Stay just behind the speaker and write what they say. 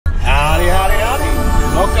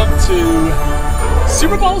to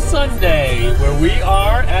Super Bowl Sunday, where we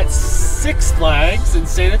are at Six Flags in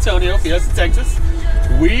San Antonio, Fiesta, Texas.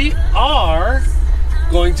 We are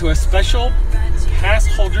going to a special pass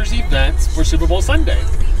holders event for Super Bowl Sunday.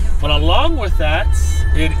 But along with that,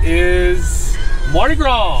 it is Mardi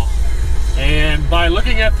Gras. And by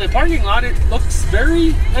looking at the parking lot, it looks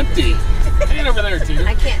very empty. Hang over there, Tina.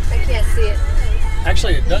 I can't see it.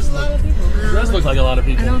 Actually, it does look like a lot of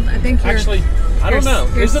people. I think actually, I don't know.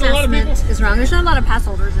 Is it a lot of people? Is wrong. There's not a lot of pass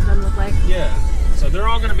holders. It doesn't look like. Yeah. So they're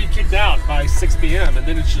all going to be kicked out by 6 p.m. and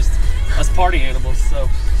then it's just us party animals. So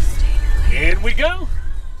in we go.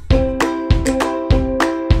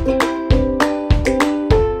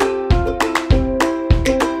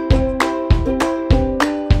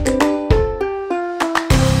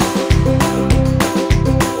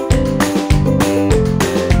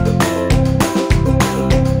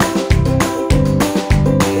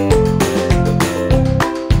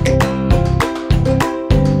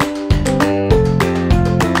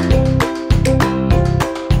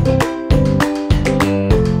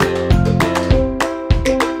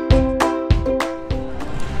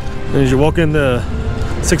 As you walk in the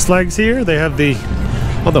Six Flags here, they have the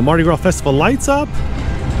Mardi Gras Festival lights up,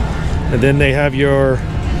 and then they have your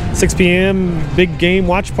 6 p.m. big game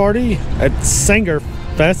watch party at Sanger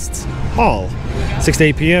Fest Hall. 6 to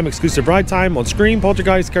 8 p.m. exclusive ride time on Scream,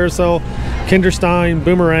 Poltergeist, Carousel, Kinderstein,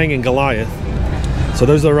 Boomerang, and Goliath. So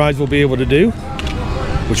those are the rides we'll be able to do,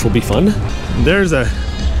 which will be fun. There's a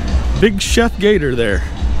big Chef Gator there,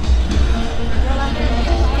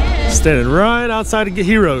 standing right outside of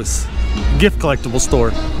Heroes gift collectible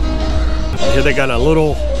store. Here they got a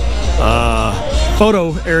little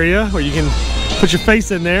photo area where you can put your face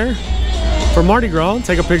in there for Mardi Gras and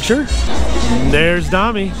take a picture. And there's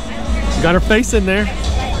Dami, got her face in there.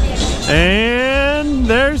 And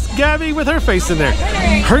there's Gabby with her face in there.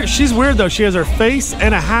 She's weird though, she has her face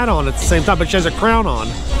and a hat on at the same time, but she has a crown on.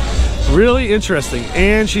 Really interesting.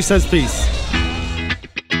 And she says peace.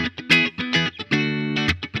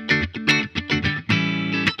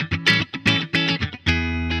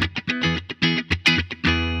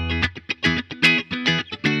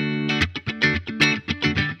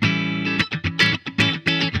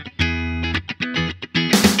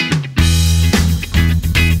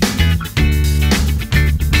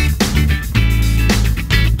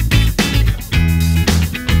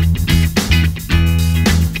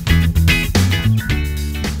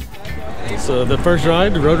 So the first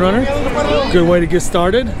ride, the Roadrunner, good way to get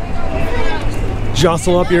started.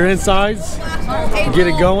 Jostle up your insides, get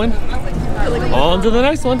it going. On to the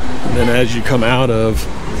next one. And then as you come out of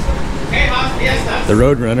the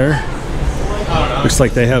Roadrunner, looks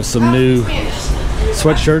like they have some new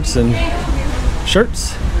sweatshirts and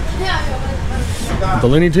shirts. The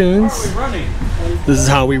Looney Tunes. This is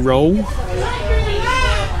how we roll.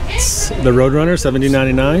 It's the Roadrunner,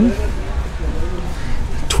 $17.99.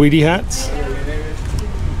 Tweety hats.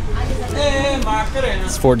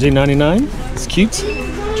 It's $14.99. It's cute.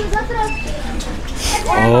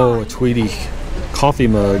 Oh, a Tweety coffee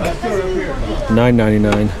mug.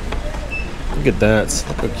 $9.99. Look at that.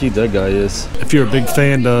 Look how cute that guy is. If you're a big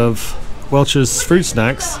fan of Welch's fruit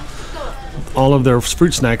snacks, all of their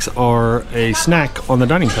fruit snacks are a snack on the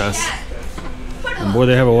dining pass. And boy,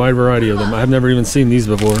 they have a wide variety of them. I've never even seen these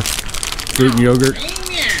before. Fruit and yogurt.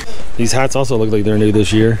 These hats also look like they're new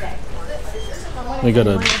this year. They got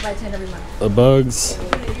a Bugs,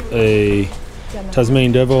 a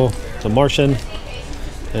Tasmanian Devil, a Martian,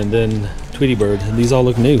 and then Tweety Bird. And these all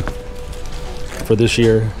look new for this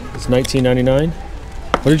year. It's $19.99.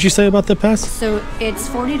 What did you say about the pass? So it's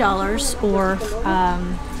 $40, or if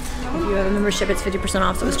you have a membership, it's 50%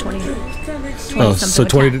 off. So it's 20. Oh, so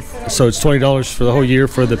so it's $20 for the whole year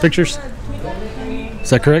for the pictures. Is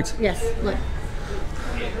that correct? Yes. Look.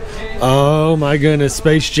 Oh my goodness,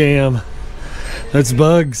 Space Jam. That's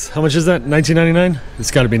Bugs. How much is that? $19.99? It's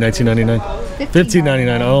got to be $19.99.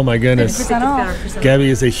 $15.99. Oh my goodness. Gabby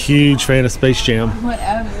is a huge fan of Space Jam.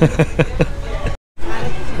 Whatever.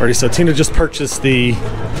 Alrighty, so Tina just purchased the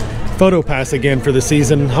photo pass again for the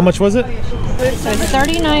season. How much was it? So it's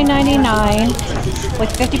 $39.99 with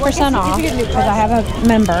 50% off because I have a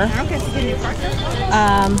member.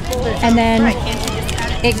 And then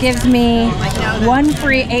it gives me one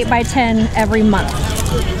free 8x10 every month.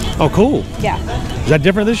 Oh, cool. Yeah. Is that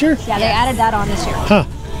different this year? Yeah, they added that on this year. Huh.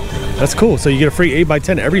 That's cool. So you get a free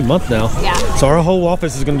 8x10 every month now. Yeah. So our whole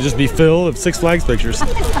office is going to just be filled of Six Flags pictures.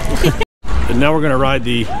 And now we're going to ride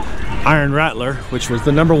the Iron Rattler, which was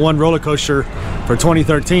the #1 roller coaster for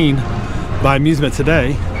 2013 by Amusement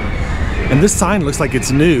Today. And this sign looks like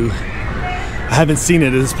it's new. I haven't seen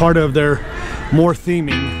it. It's part of their more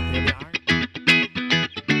theming.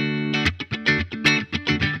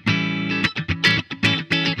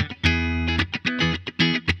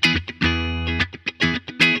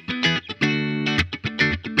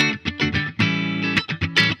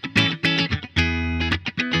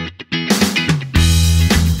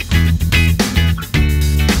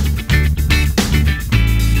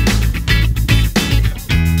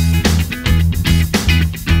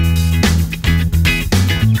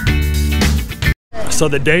 So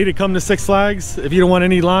the day to come to Six Flags, if you don't want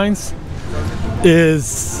any lines, is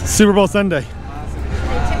Super Bowl Sunday.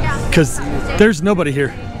 Because there's nobody here.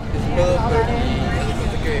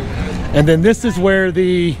 And then this is where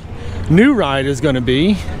the new ride is going to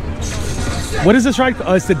be. What is this ride?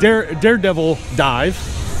 It's the Daredevil Dive.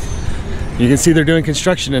 You can see they're doing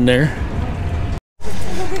construction in there.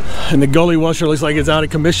 And the gully washer looks like it's out of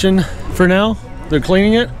commission for now. They're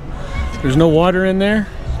cleaning it. There's no water in there.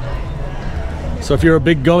 So if you're a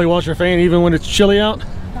big gully washer fan, even when it's chilly out,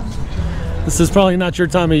 this is probably not your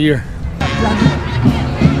time of year.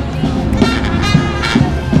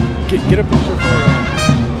 Get a picture for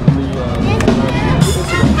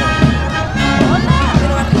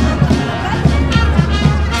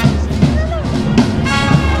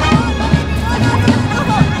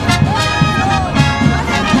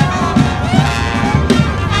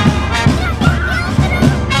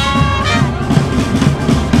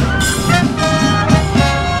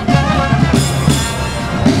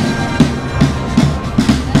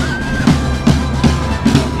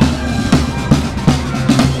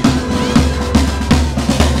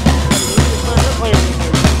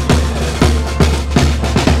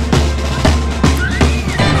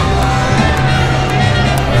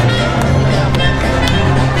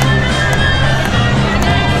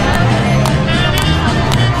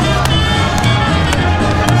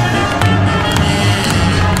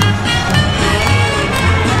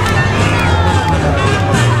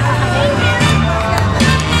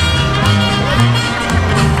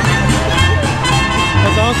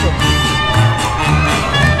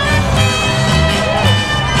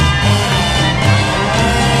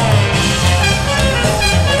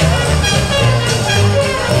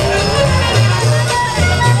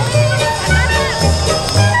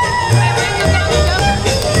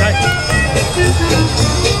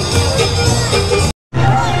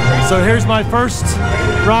So here's my first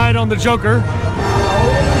ride on the Joker.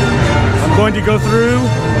 I'm going to go through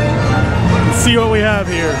and see what we have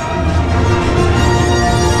here.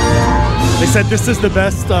 They said this is the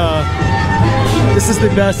best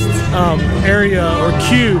area or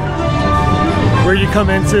queue where you come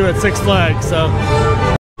into at Six Flags. So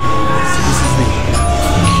this is the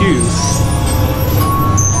queue.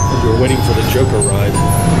 We're waiting for the Joker ride.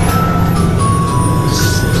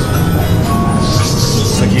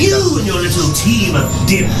 You and your little team of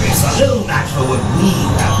dimwits are no match for what we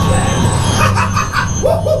have planned.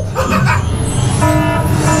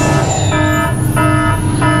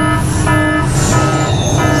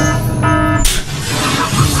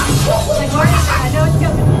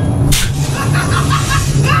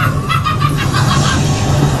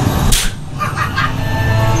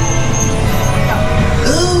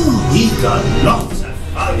 Oh, we've got lots of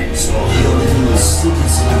fun in store for your little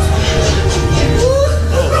citizens.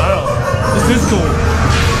 This is cool.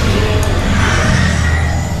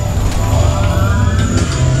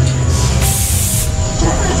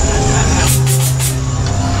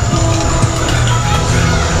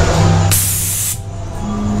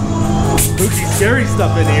 Spooky, scary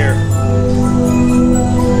stuff in here.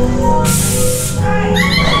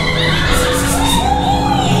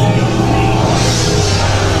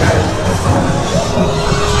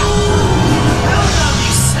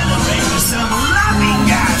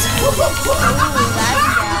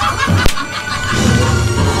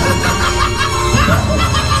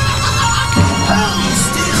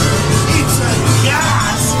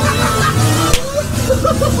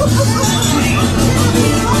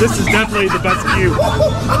 This is definitely the best queue.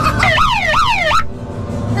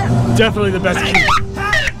 Definitely the best queue.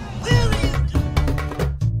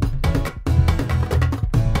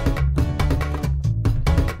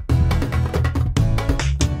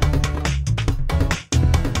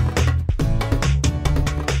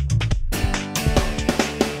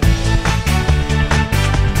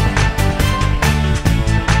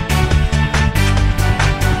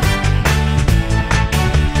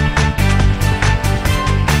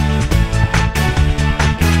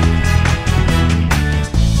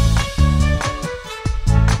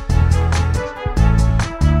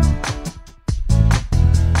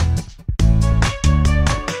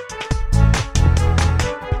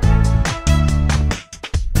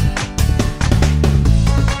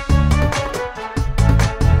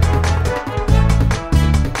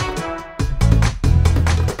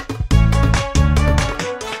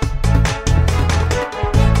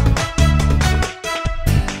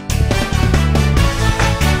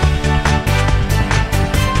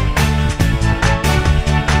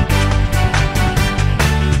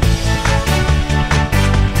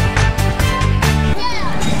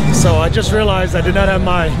 just realized I did not have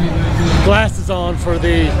my glasses on for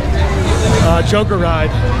the Joker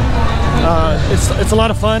ride. It's a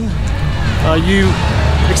lot of fun. You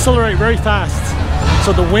accelerate very fast,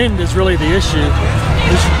 so the wind is really the issue.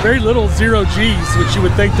 There's very little zero G's, which you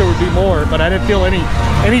would think there would be more, but I didn't feel any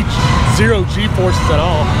zero G forces at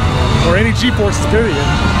all, or any G forces period,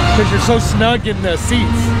 because you're so snug in the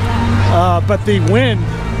seats. But the wind,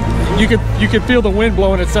 you can feel the wind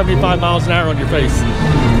blowing at 75 miles an hour on your face.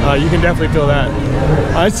 You can definitely feel that.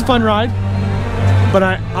 It's a fun ride, but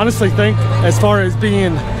I honestly think as far as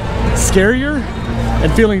being scarier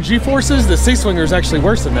and feeling G-forces, the Sea Swinger is actually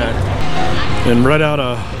worse than that. And right out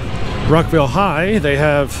of Rockville High, they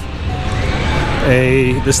have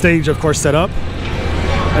the stage, of course, set up,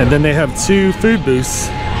 and then they have 2 food booths.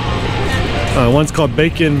 One's called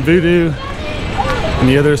Bacon Voodoo, and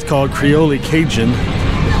the other is called Creole Cajun.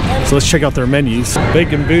 So let's check out their menus.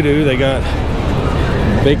 Bacon Voodoo, they got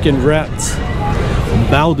bacon wrapped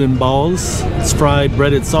Bowden balls. It's fried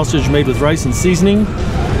breaded sausage made with rice and seasoning.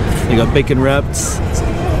 They got bacon wrapped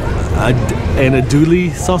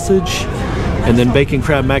andouille sausage, and then bacon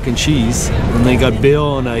crab mac and cheese. And they got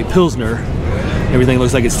Bill and a Pilsner. Everything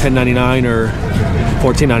looks like it's $10.99 or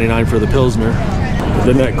 $14.99 for the Pilsner.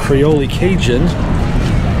 Then that Creole Cajun,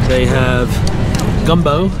 they have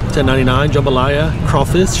gumbo, $10.99, jambalaya,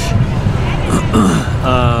 crawfish,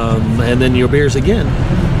 and then your beers again.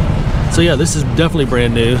 So yeah, this is definitely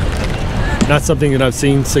brand new. Not something that I've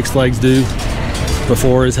seen Six Flags do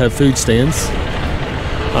before, is have food stands.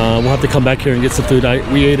 We'll have to come back here and get some food.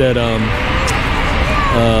 We ate at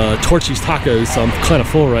Torchy's Tacos, so I'm kind of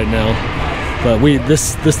full right now. But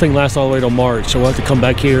this thing lasts all the way till March, so we'll have to come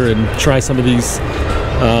back here and try some of these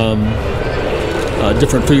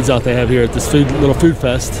different foods out they have here at this little food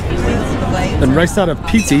fest. And right out of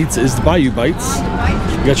Pete's Eats is the Bayou Bites.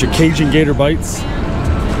 You got your Cajun Gator Bites.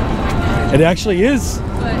 It actually is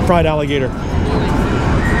fried alligator.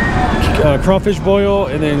 Crawfish boil,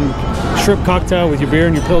 and then shrimp cocktail with your beer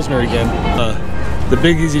and your Pilsner again. The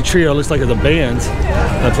Big Easy Trio looks like it's a band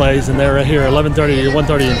that plays, and they're right here 11:30,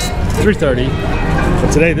 1:30, and 3:30.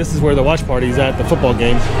 But today, this is where the watch party is at, the football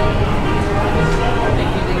game.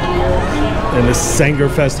 And this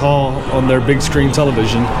Sangerfest Hall on their big screen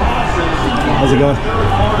television. How's it going?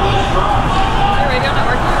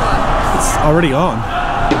 It's already on.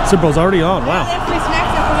 Super Bowl's already on. Wow. They have free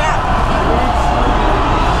snacks after that.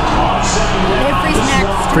 They have free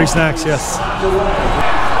snacks. Free snacks, yes.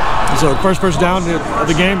 So first person down of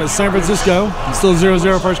the game is San Francisco. It's still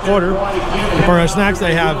 0-0 first quarter. For our snacks,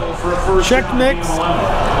 they have Chex Mix,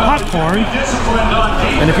 popcorn,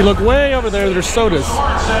 and if you look way over there, there's sodas.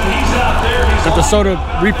 Got the soda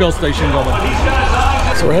refill station going.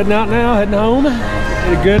 So we're heading out now, heading home.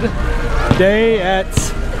 Had a good day at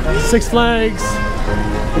Six Flags.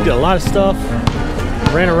 We did a lot of stuff,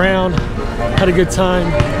 ran around, had a good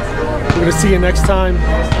time. We're gonna see you next time.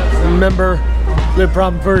 Remember, live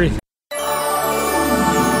problem free.